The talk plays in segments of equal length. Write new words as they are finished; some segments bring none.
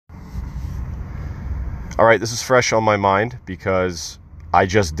All right, this is fresh on my mind because I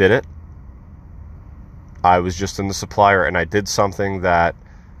just did it. I was just in the supplier and I did something that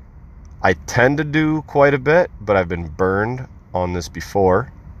I tend to do quite a bit, but I've been burned on this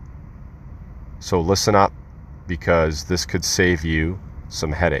before. So listen up, because this could save you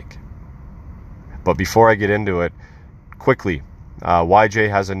some headache. But before I get into it, quickly,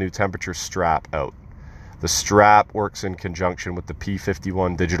 YJ has a new temperature strap out. The strap works in conjunction with the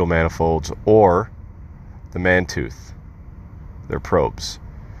P51 digital manifolds or the Mantooth. They're probes.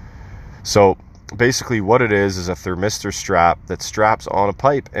 So basically what it is a thermistor strap that straps on a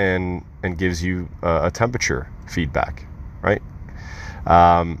pipe and gives you a temperature feedback, right?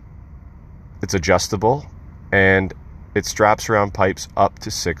 It's adjustable, and it straps around pipes up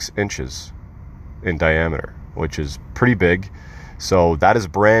to 6 inches in diameter, which is pretty big. So that is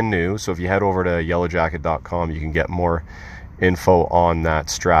brand new. So if you head over to yellowjacket.com, you can get more info on that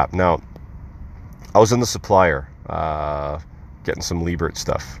strap. Now, I was in the supplier getting some Liebert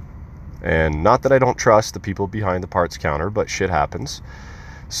stuff. And not that I don't trust the people behind the parts counter, but shit happens.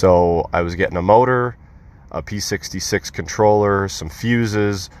 So I was getting a motor, a P66 controller, some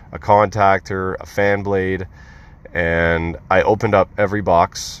fuses, a contactor, a fan blade, and I opened up every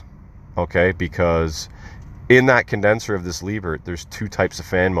box, okay, because in that condenser of this Liebert, there's 2 types of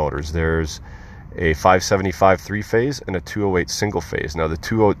fan motors. There's a 575 3-phase and a 208 single-phase. Now, the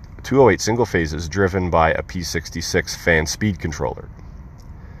 208 single-phase is driven by a P66 fan speed controller.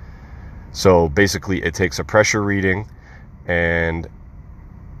 So basically, it takes a pressure reading and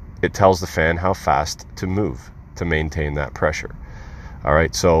it tells the fan how fast to move to maintain that pressure. All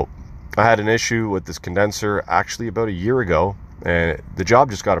right, so I had an issue with this condenser actually about a year ago, and the job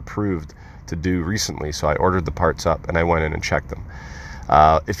just got approved to do recently, so I ordered the parts up and I went in and checked them.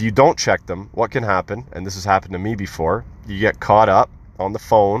 If you don't check them, what can happen, and this has happened to me before, you get caught up on the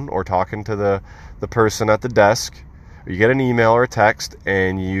phone or talking to the person at the desk, or you get an email or a text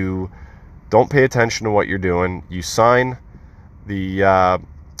and you don't pay attention to what you're doing. You sign the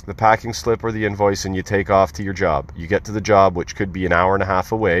packing slip or the invoice and you take off to your job. You get to the job, which could be an hour and a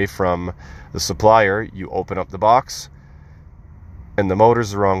half away from the supplier. You open up the box and the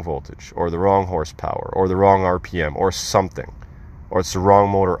motor's the wrong voltage or the wrong horsepower or the wrong RPM or something, or it's the wrong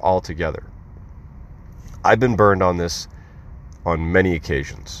motor altogether. I've been burned on this on many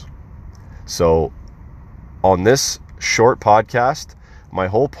occasions. So on this short podcast, my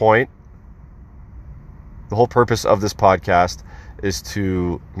whole point, the whole purpose of this podcast is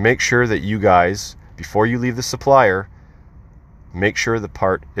to make sure that you guys, before you leave the supplier, make sure the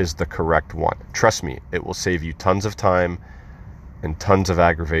part is the correct one. Trust me, it will save you tons of time and tons of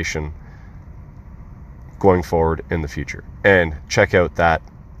aggravation going forward in the future. And check out that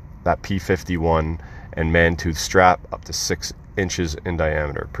P51 and Mantooth strap up to 6 inches in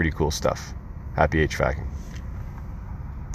diameter. Pretty cool stuff. Happy HVACing.